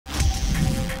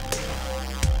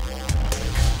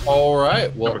All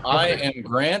right. Well, I am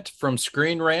Grant from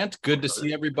Screen Rant. Good to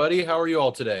see everybody. How are you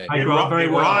all today? Hi, Grant. Very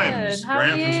well. Rhymes. Good. How are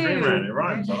Grant from Screen Rant. It you?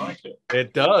 rhymes. I like it.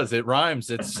 It does. It rhymes.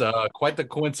 It's quite the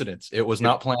coincidence. It was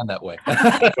not planned that way.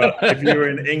 Well, if you were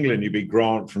in England, you'd be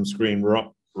Grant from Screen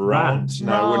Rant.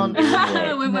 No,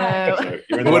 it wouldn't work. No.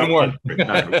 You're in It the wouldn't wrong work.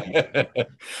 country.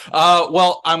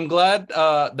 Well, I'm glad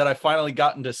that I finally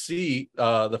gotten to see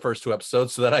the first two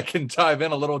episodes so that I can dive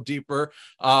in a little deeper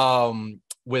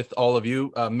with all of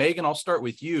you. Megan, I'll start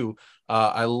with you.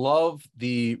 I love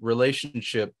the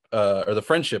relationship or the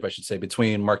friendship, I should say,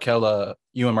 between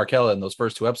you and Markella in those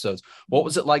first two episodes. What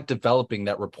was it like developing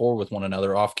that rapport with one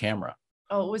another off camera?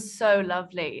 Oh, it was so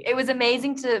lovely. It was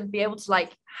amazing to be able to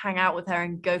like hang out with her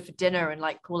and go for dinner and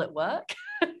like call it work.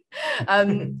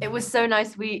 It was so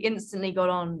nice. We instantly got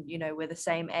on, we're the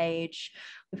same age.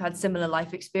 We've had similar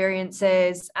life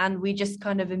experiences and we just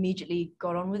kind of immediately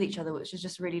got on with each other, which was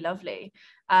just really lovely.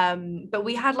 But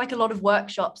we had like a lot of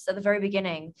workshops at the very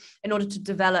beginning in order to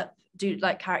do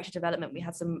like character development. We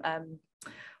had some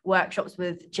workshops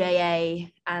with J.R.R.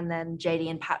 and then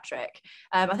JD and Patrick.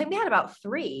 I think we had about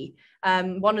three.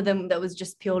 One of them that was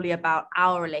just purely about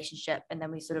our relationship, and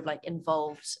then we sort of like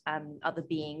involved other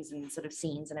beings and sort of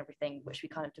scenes and everything, which we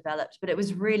kind of developed. But it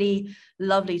was really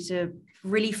lovely to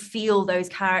really feel those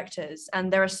characters.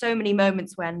 And there are so many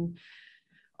moments when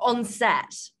on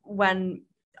set, when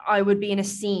I would be in a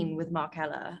scene with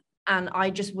Markella and I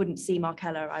just wouldn't see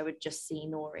Markella, I would just see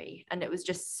Nori. And it was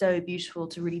just so beautiful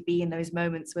to really be in those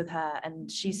moments with her. And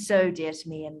she's so dear to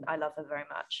me and I love her very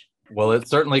much. Well, it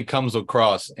certainly comes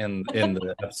across in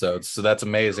the episodes. So that's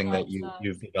amazing that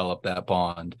you've developed that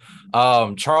bond.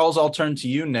 Charles, I'll turn to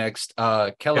you next.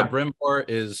 Celebrimbor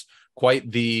is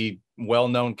quite the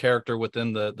well-known character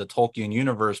within the Tolkien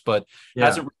universe, but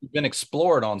hasn't really been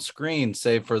explored on screen,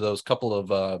 save for those couple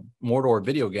of Mordor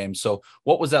video games. So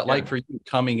what was that like for you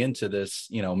coming into this,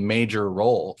 major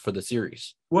role for the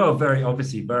series? Well,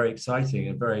 obviously very exciting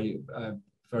and very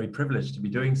privileged to be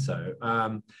doing so.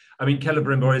 I mean,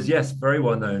 Celebrimbor is, yes, very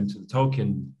well known to the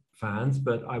Tolkien fans,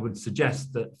 but I would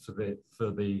suggest that for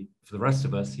the rest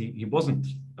of us, he wasn't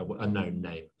a known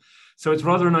name. So it's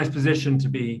rather a nice position to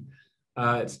be.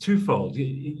 It's twofold.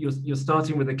 You're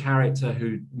starting with a character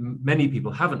who many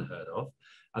people haven't heard of,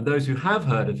 and those who have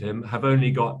heard of him have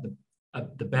only got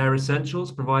the bare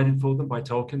essentials provided for them by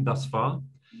Tolkien thus far.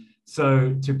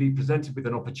 So to be presented with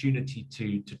an opportunity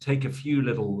to take a few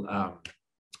little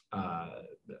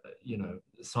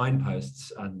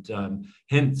signposts and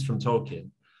hints from Tolkien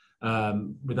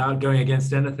without going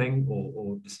against anything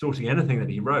or distorting anything that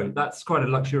he wrote, that's quite a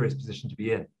luxurious position to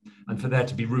be in, and for there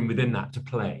to be room within that to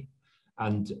play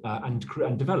and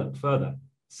develop further.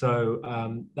 So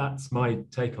that's my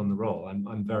take on the role.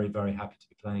 I'm very, very happy to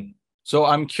be playing it. So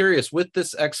I'm curious, with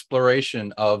this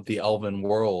exploration of the Elven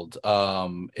world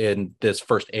in this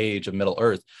first age of Middle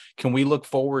Earth, can we look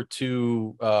forward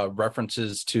to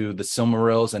references to the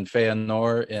Silmarils and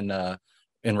Feanor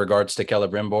in regards to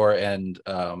Celebrimbor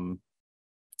and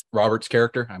Robert's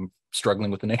character? I'm struggling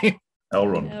with the name.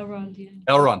 Elrond. Elrond, yeah.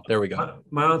 Elrond, there we go.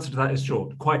 My answer to that is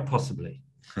short, quite possibly.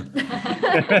 You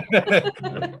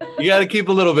got to keep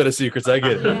a little bit of secrets. I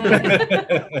get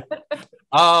it.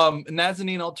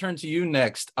 Nazanin, I'll turn to you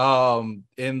next.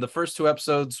 In the first two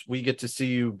episodes, we get to see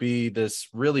you be this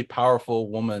really powerful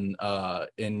woman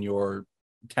in your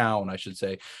town, I should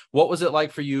say. What was it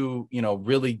like for you,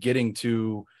 really getting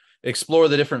to explore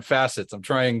the different facets? I'm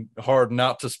trying hard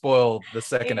not to spoil the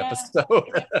second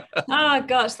episode. Oh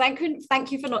gosh, thank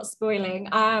you for not spoiling.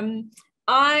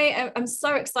 I am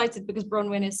so excited because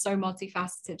Bronwyn is so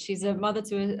multifaceted. She's a mother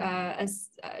to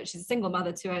she's a single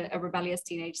mother to a rebellious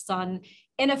teenage son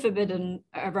in a forbidden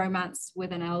romance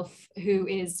with an elf who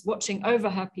is watching over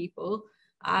her people.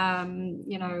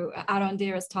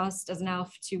 Arondir is tasked as an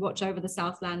elf to watch over the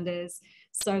Southlanders.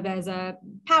 So there's a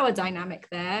power dynamic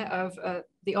there of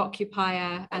the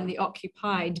occupier and the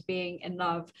occupied being in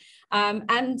love.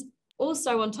 And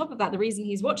also, on top of that, the reason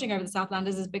he's watching over the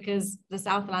Southlanders is because the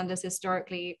Southlanders,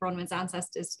 historically, Bronwyn's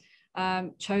ancestors,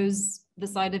 chose the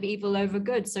side of evil over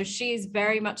good. So she's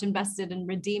very much invested in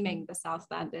redeeming the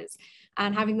Southlanders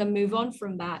and having them move on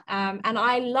from that. And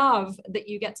I love that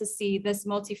you get to see this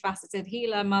multifaceted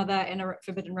healer mother in a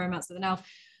forbidden romance with an elf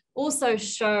also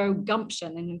show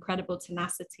gumption and incredible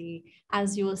tenacity,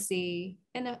 as you will see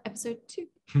in episode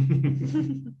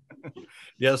 2.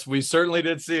 Yes, we certainly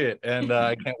did see it, and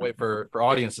I can't wait for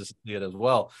audiences to see it as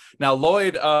well. Now,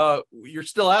 Lloyd, you're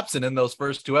still absent in those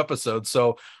first two episodes,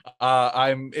 so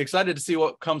I'm excited to see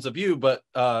what comes of you. But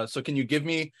so, can you give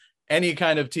me any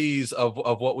kind of tease of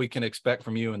what we can expect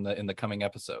from you in the coming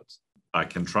episodes? I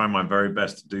can try my very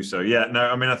best to do so. Yeah, no,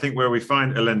 I mean, I think where we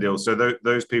find Elendil, so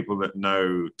those people that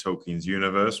know Tolkien's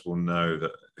universe will know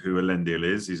that who Elendil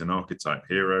is. He's an archetype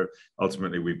hero.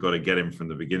 Ultimately, we've got to get him from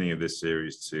the beginning of this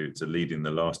series to leading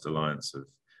the last alliance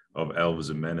of elves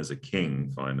and men as a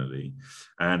king, finally,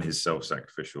 and his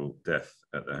self-sacrificial death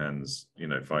at the hands,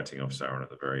 fighting off Sauron at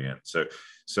the very end. So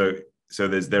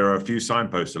there are a few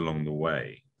signposts along the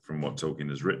way from what Tolkien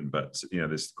has written, but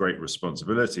this great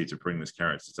responsibility to bring this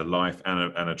character to life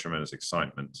and a tremendous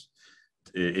excitement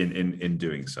in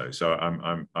doing so. So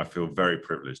I feel very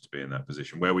privileged to be in that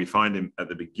position where we find him at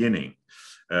the beginning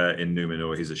in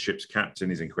Numenor. He's a ship's captain.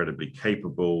 He's incredibly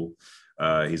capable.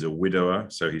 He's a widower,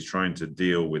 so he's trying to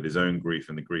deal with his own grief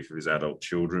and the grief of his adult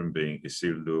children, being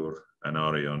Isildur and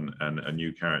Arion, and a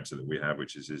new character that we have,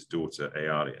 which is his daughter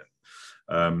Eärien.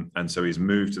 And so he's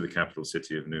moved to the capital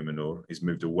city of Numenor. He's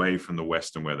moved away from the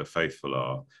West and where the faithful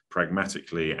are,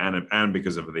 pragmatically and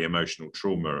because of the emotional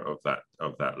trauma of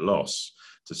that loss,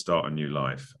 to start a new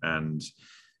life. And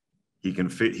he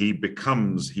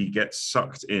gets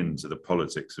sucked into the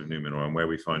politics of Numenor, and where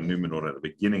we find Numenor at the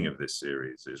beginning of this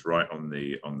series is right on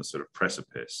the sort of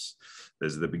precipice.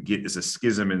 There's a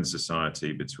schism in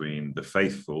society between the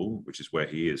faithful, which is where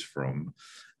he is from,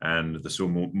 and the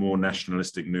sort of more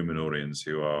nationalistic Numenorians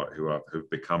who've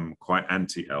become quite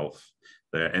anti-elf.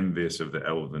 They're envious of the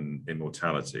elven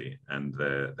immortality, and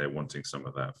they're wanting some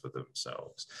of that for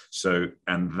themselves. So,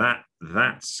 and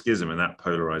that schism and that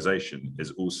polarization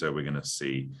is also, we're going to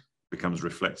see, becomes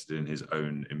reflected in his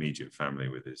own immediate family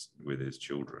with his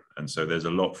children. And so there's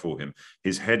a lot for him.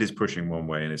 His head is pushing one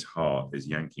way and his heart is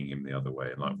yanking him the other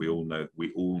way. And like we all know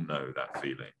that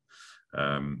feeling.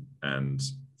 And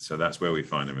so that's where we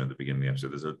find him at the beginning of the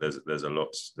episode. There's a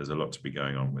lot to be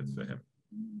going on with for him.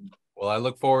 Well, I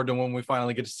look forward to when we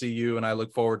finally get to see you, and I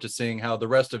look forward to seeing how the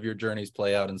rest of your journeys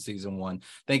play out in season 1.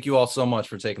 Thank you all so much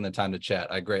for taking the time to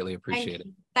chat. I greatly appreciate it.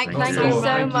 Thank you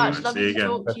so much. Lovely to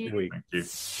talk to you. you. Thank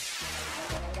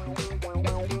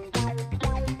you.